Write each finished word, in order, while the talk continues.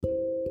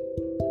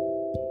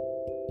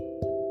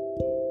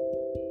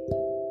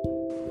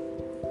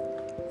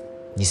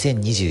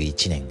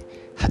2021年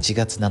8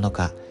月7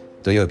日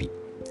土曜日、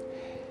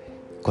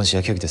今週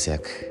は教義と制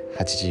約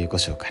85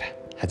章から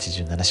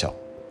87章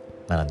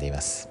学んでいま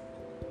す。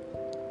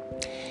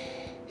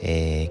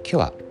今日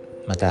は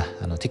また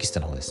テキスト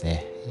の方です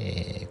ね、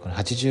この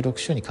86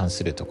章に関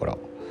するところ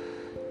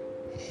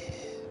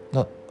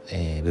の、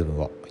部分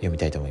を読み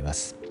たいと思いま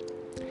す。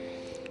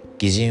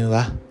義人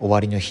は終わ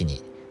りの日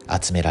に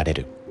集められ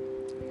る。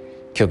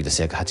教義と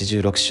制約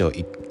86章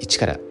1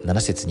から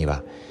7節に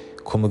は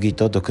小麦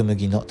と毒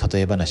麦の例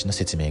え話の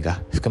説明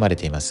が含まれ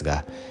ています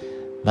が、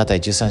マタ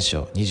イ13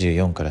章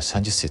24から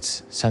30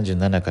節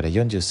37から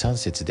43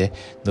節で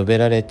述べ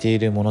られてい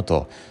るもの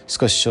と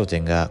少し焦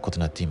点が異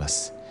なっていま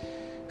す。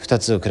2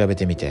つを比べ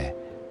てみて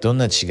どん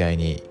な違い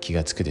に気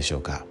がつくでしょ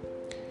うか。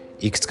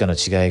いくつかの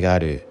違いがあ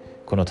る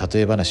この例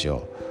え話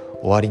を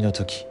終わりの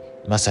時、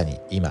まさに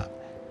今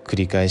繰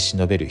り返し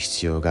述べる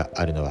必要が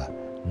あるのは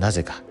な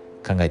ぜか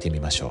考えてみ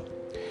ましょう。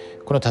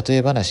この例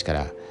え話か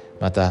ら、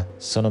また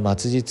その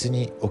末日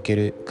におけ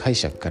る解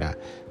釈から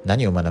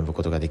何を学ぶ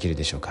ことができる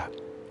でしょうか。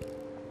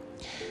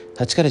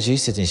8から11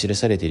節に記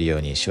されているよ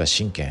うに、主は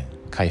神権、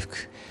回復、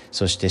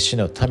そして主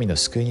の民の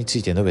救いにつ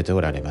いて述べて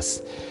おられま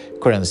す。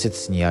これらの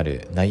説にあ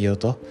る内容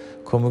と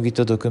小麦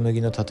と毒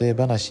麦の例え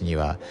話に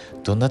は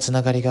どんなつ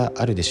ながりが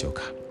あるでしょう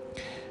か。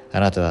あ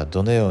なたは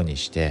どのように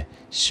して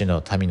主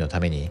の民の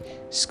ために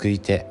救い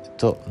手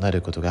とな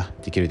ることが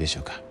できるでし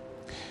ょうか。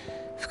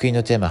福音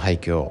のテーマ、廃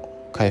墟、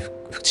回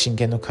復、神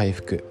権の回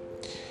復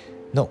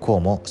の項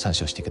も参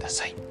照してくだ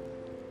さい。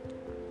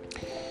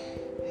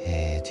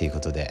というこ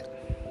とで、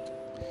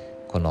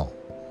この、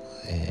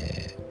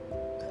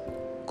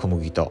小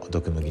麦と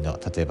毒麦の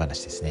例え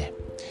話ですね。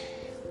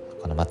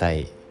このマタ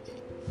イ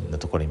の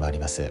ところにもあり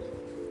ます。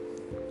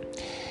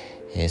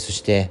そ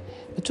して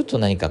ちょっと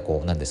何か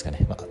何ですか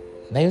ね、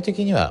内容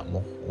的には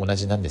もう同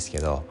じなんですけ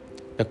ど、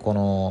こ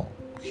の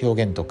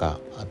表現とか、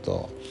あ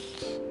と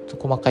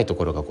細かいと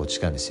ころが違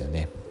うんですよ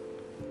ね。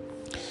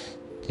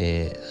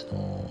で、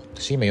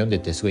私今読んで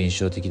てすごい印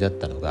象的だっ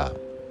たのが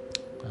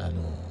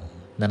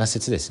7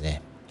節です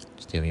ね。ちょっ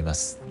と読みま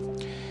す。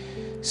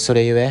そ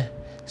れゆえ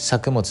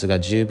作物が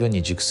十分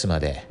に熟すま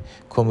で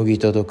小麦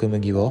と毒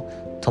麦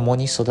を共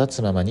に育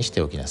つままにし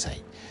ておきなさ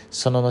い。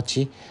その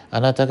後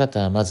あなた方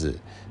はまず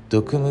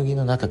毒麦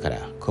の中か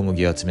ら小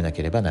麦を集めな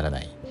ければなら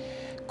ない。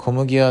小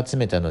麦を集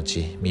めた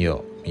後、見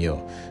よ見よ、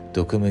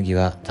毒麦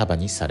は束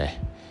にされ、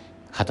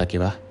畑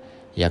は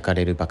焼か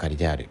れるばかり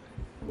である。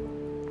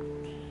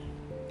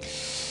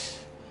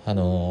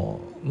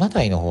マ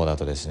タイの方だ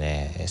とです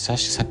ね、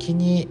先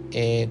に、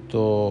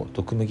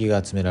毒麦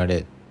が集めら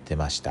れて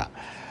ました。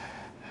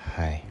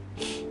はい。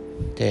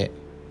で、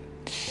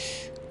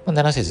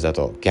7節だ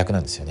と逆な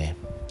んですよね。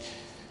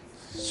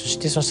そし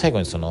てその最後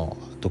にその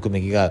毒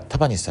麦が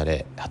束にさ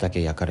れ、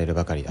畑焼かれる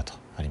ばかりだと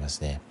ありま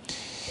すね。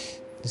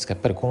ですからや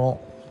っぱりこ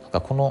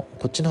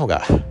っちの方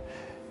が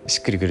し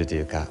っくりくると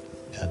いうか、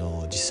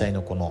実際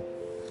のこの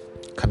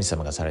神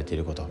様がされてい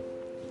ること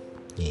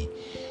に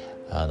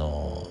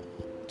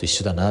と一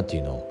緒だなとい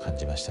うのを感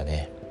じました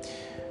ね。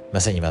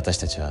まさに私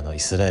たちはイ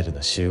スラエル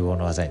の集合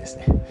の技にです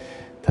ね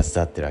携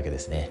わってるわけで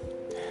すね。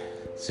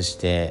そし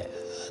て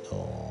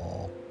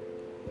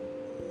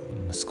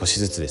少し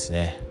ずつです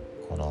ね、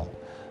この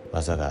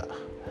技が、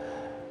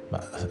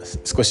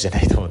少しじゃ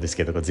ないと思うんです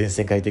けど、全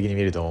世界的に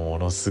見るとも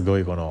のすご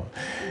いこの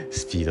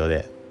スピード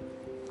で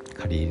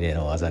カリレ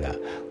の技が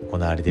行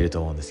われている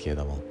と思うんですけれ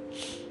ども、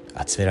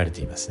集められ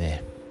ています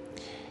ね。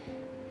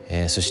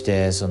そし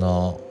てそ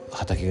の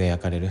畑が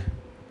焼かれる、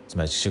つ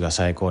まり主が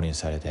再降臨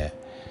されて、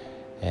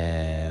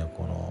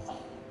この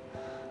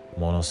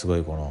ものすご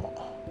いこの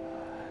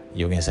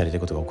予言されている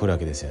ことが起こるわ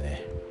けですよ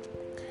ね。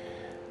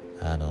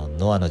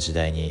ノアの時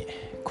代に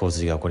洪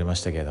水が起こりま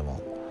したけれど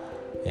も、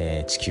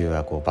地球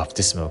はバプ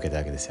テスマを受けた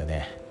わけですよ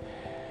ね。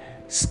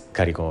すっ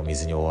かり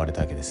水に覆われ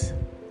たわけです。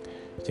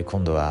で、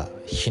今度は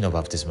火の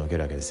バプテスマを受け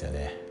るわけですよ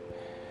ね。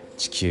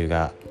地球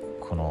が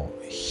この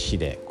火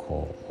で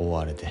覆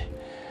われて、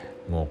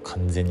もう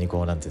完全になんて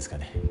いうんですか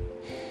ね、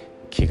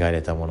汚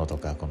れたものと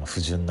かこの不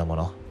純なも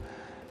の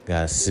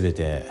が全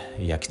て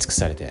焼き尽く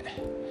されて、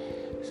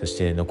そし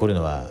て残る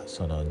のは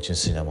その純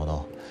粋なも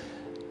の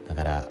だ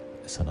から、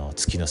その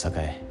月の境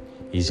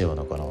以上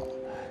のこの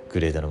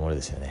グレードのもの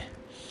ですよね。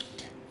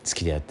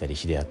月であったり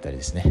火であったり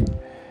ですね、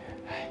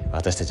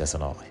私たちはそ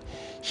の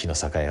火の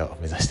境を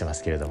目指してま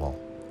すけれども、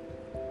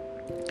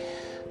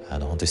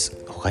本当に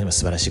他にも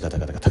素晴らしい方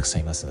々がたくさ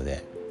んいますの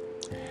で、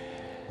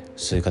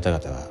そういう方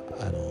々は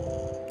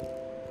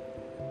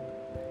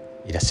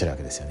いらっしゃるわ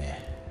けですよね、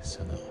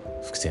その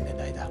複千年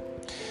の間。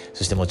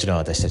そしてもちろん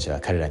私たちは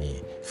彼ら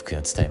に福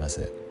音を伝えま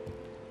す。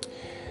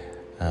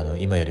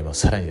今よりも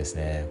さらにです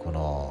ね、こ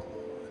の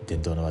伝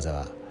統の技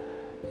は、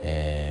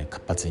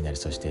活発になり、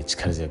そして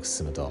力強く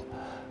進むと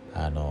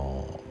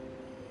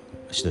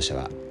指導者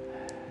は、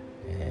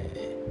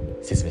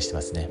説明して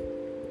ますね。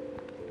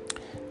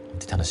本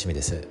当に楽しみ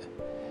です。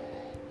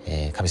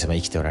神様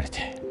生きておられ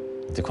て、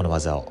でこの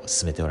技を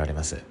進めておられ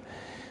ます。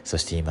そ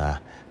して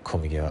今小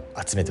麦を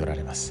集めておら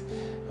れます。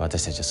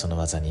私たちはその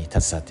技に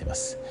携わっていま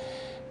す。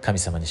神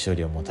様に勝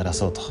利をもたら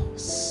そうと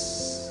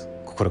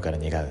心から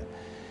願う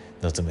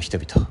望む人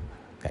々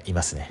がい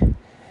ますね。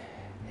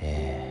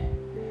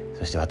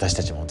そして私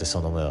たちも本当にそ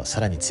の思いを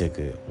さらに強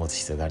く持つ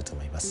必要があると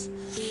思います。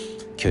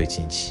今日一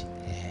日、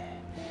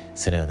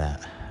そのような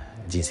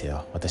人生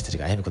を私たち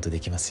が歩むことで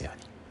きますよ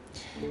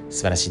うに、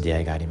素晴らしい出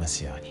会いがありま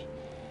すように、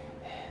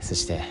そ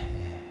して、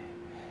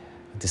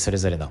それ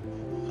ぞれの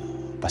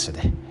場所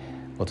で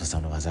お父さ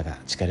んの技が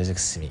力強く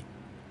進み、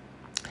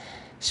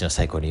主の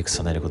最高によく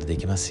備えることで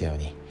きますよう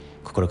に、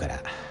心か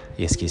ら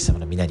イエス・キリスト様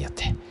の皆によっ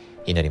て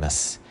祈りま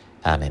す。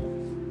アーメ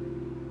ン。